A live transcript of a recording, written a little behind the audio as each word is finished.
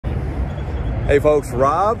Hey folks,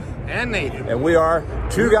 Rob and Nathan, and we are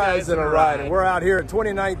two guys in a ride, and we're out here at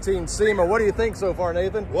 2019 SEMA. What do you think so far,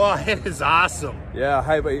 Nathan? Well, it is awesome. Yeah,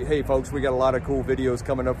 hey folks, we got a lot of cool videos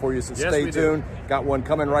coming up for you, so stay tuned. Got one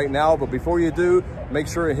coming right now, but before you do, make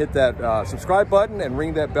sure to hit that subscribe button and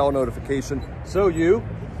ring that bell notification so you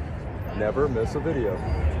never miss a video.